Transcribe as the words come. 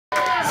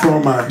For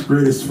all my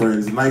greatest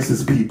friends,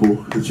 nicest people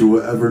that you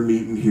will ever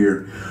meet and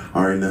hear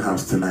are in the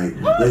house tonight.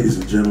 Ladies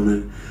and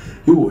gentlemen,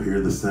 you will hear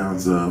the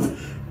sounds of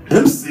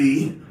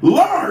MC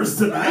Lars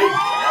tonight.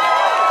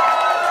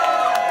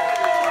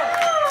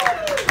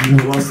 You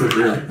will also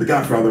hear the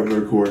godfather of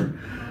nerdcore,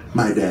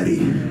 my daddy,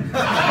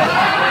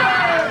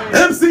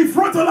 MC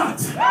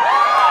Frontalot.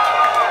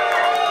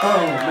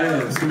 Oh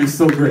man, it's gonna be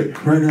so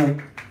great. Right now,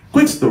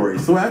 quick story.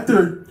 So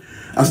after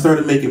I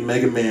started making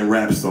Mega Man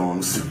rap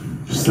songs,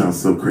 which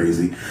sounds so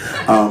crazy,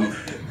 I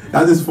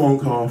got this phone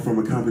call from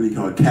a company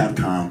called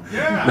Capcom.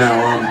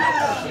 Now,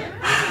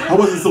 I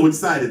wasn't so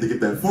excited to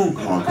get that phone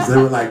call because they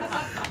were like,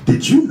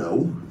 "Did you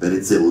know that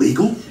it's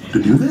illegal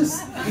to do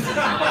this?"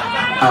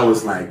 I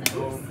was like,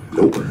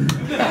 "Nope."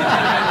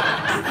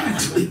 I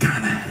actually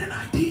kind of had an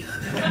idea.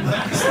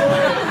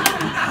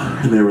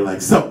 And they were like,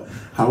 "So,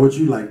 how would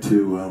you like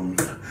to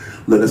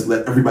let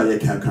everybody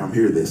at Capcom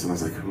hear this?" And I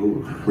was like,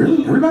 "Oh,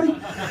 really? Everybody?"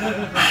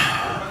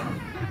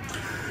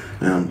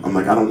 And I'm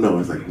like, "I don't know."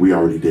 It's like, "We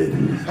already did."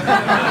 You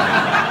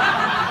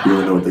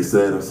wanna know what they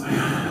said? I was like,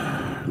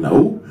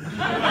 "No."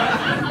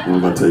 Well,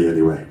 I'm gonna tell you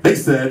anyway. They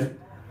said,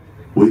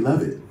 "We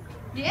love it."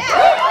 Yeah.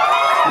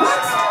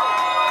 What?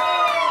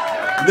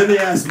 And then they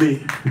asked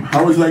me,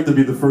 "How would you like to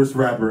be the first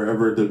rapper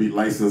ever to be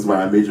licensed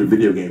by a major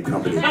video game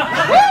company?"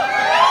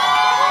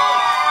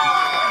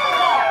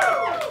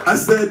 I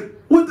said,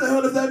 "What the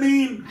hell does that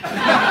mean?"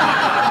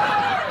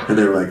 And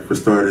they were like, "For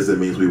starters, it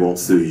means we won't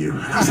sue you."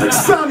 I was like,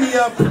 "Sign me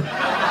up."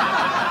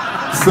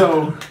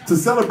 So, to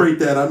celebrate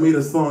that, I made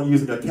a song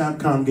using a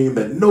Capcom game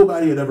that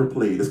nobody had ever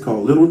played. It's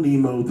called Little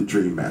Nemo the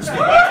Dream Master.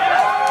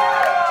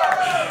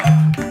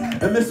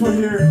 And this one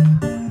here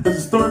is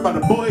a story about a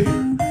boy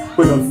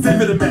with a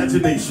vivid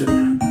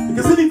imagination.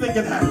 Because anything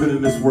can happen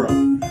in this world.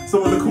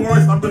 So in the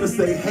chorus, I'm gonna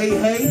say, "Hey,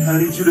 hey," and I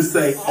need you to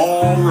say,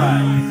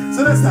 "Alright."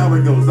 So that's how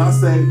it goes. I'll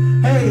say,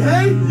 "Hey,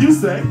 hey," you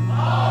say,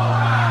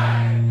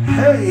 "Alright."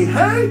 "Hey,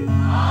 hey."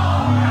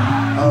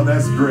 Alright. Oh,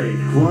 that's great.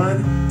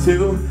 1,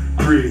 2,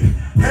 3.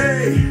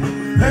 Hey,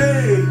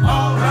 hey,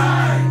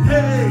 alright.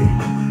 Hey,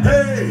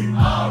 hey,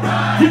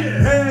 alright. Yeah,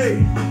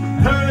 hey,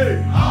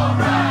 hey,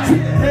 alright.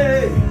 Yeah,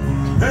 hey,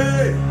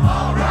 hey,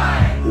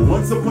 alright.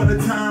 Once upon a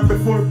time,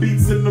 before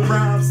beats and the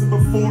rhymes, and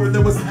before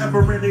there was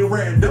ever any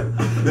random,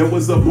 there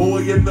was a boy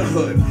in the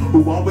hood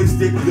who always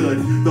did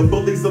good. The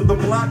bullies of the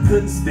block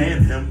couldn't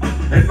stand him.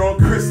 And on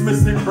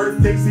Christmas and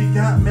birthdays he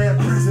got mad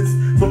presents.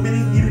 So many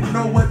he didn't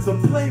know what to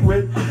play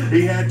with.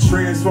 He had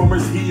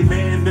Transformers,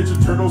 He-Man, Ninja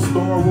Turtles,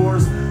 Star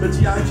Wars. The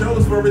G.I.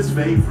 Joes were his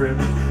favorite.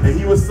 And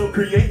he was so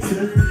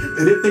creative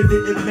that if they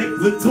didn't make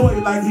the toy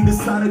like he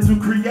decided to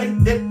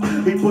create it,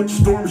 he put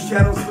Storm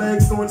Shadow's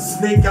legs on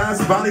Snake Eyes'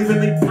 body, then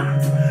they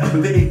popped.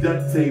 But then he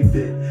duct taped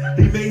it.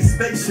 He made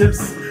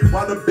spaceships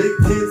while the big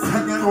kids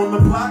hung out on the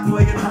block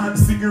playing hide and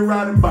seek and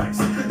riding bikes.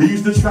 He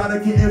used to try to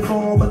get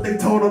involved, but they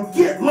told him,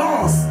 "Get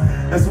lost."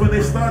 That's when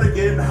they started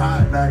getting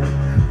hot night.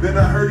 Then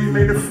I heard he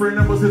made a friend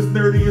that was as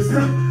nerdy as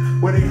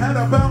him. When he had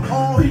about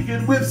all he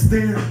could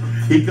withstand,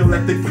 he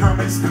collected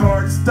comics,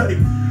 cards,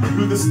 studied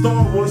through the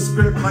Star Wars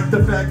script like the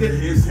back of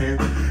his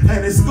hand.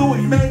 And in school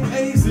he made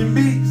A's and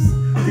B's.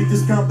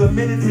 Teachers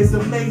complimented his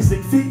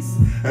amazing feats.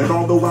 And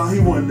all the while he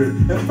wondered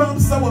and felt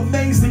so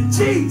amazing,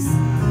 geez,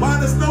 why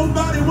does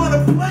nobody want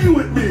to play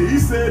with me? He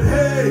said,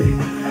 "Hey,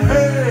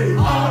 hey,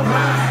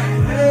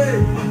 alright,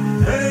 hey,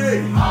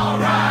 hey,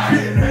 alright,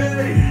 yeah,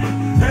 hey,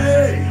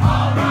 hey,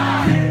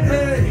 alright, yeah,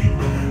 hey,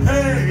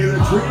 hey, the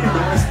Dream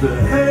Master,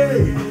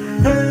 hey,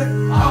 hey,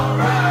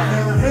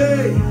 alright,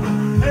 hey,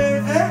 hey,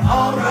 hey,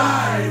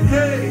 alright,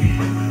 hey,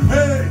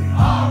 hey,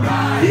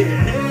 alright,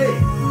 yeah, hey,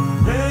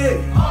 hey,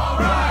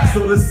 alright." So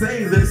to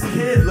say this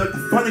kid looked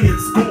funny in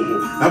school,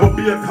 that would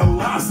be a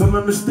colossal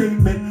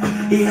understatement.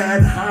 He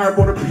had higher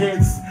motor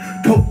pants,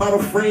 Coke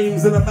bottle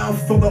frames, and a mouth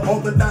full of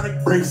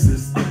orthodontic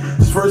braces.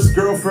 His first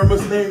girlfriend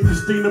was named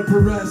Christina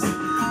Perez.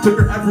 Took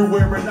her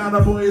everywhere, and now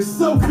the boy is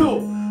so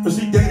cool. But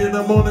she dated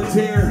him on a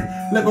tear,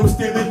 left him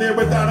standing there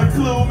without a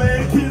clue.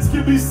 Man, kids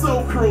can be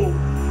so cruel.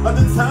 At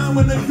the time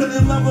when they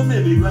couldn't love him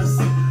any less,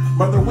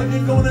 mother went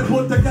and gone and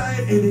bought the guy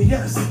an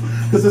NES.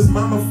 Cause his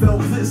mama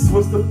felt this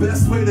was the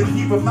best way to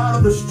keep him out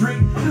of the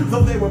street,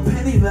 though they were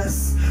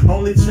penniless.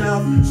 Only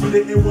child, she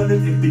didn't want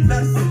an empty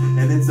nest,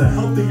 and it's a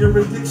healthier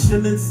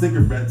addiction than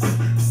cigarettes.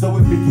 So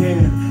it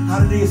began. How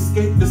did he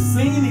escape the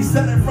scene? He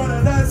sat in front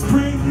of that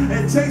screen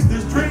and chased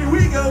his dream.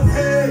 We go,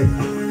 hey,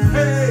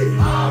 hey,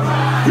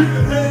 alright,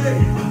 yeah,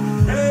 hey,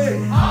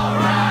 hey,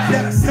 alright,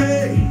 yes,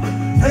 hey,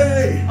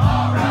 hey,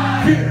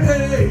 alright, yeah,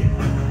 hey,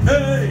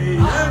 hey,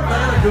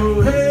 everybody go,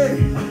 hey,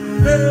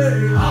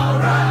 hey,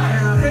 alright.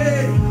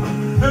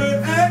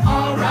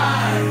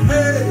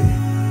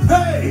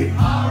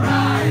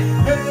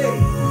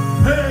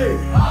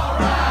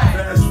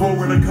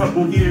 A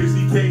couple years,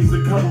 he cased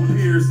a couple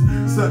peers,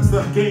 sucks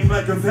up game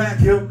like a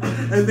vacuum,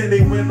 and then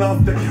they went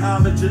off to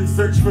college and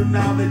searched for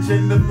knowledge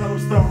and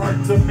develops the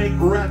heart to make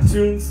rap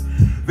tunes.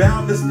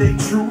 vowed to stay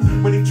true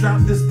when he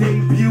dropped his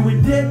debut.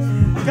 He did,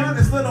 got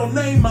his little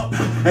name up,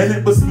 and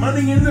it was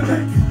money in the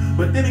bank.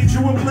 But then he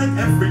drew a blank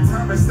every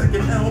time his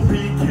second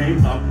LP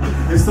came up.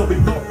 And so he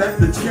thought back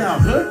to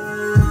childhood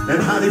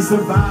and how they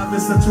survived in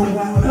such a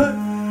wild hood.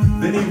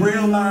 Then he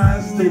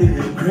realized they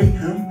didn't break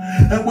him,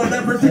 and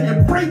whatever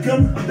didn't break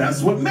him,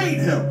 that's what made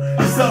him.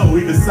 So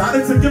he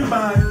decided to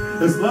combine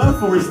his love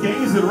for his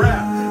games and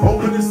rap,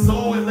 open his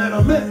soul and let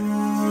him in.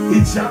 He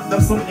chopped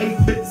up some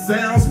 8-bit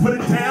sounds, put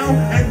it down,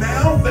 and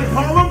now they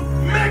call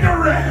him Mega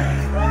Ran.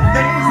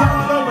 Names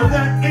all over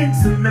that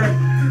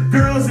internet.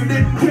 Girls who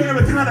didn't care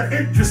are kind of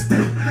interested.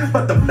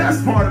 But the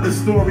best part of the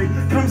story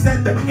comes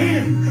at the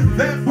end.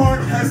 That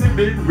part hasn't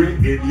been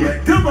written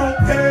yet. Come on,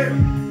 hey,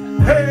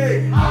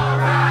 hey, all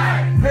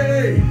right,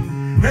 hey.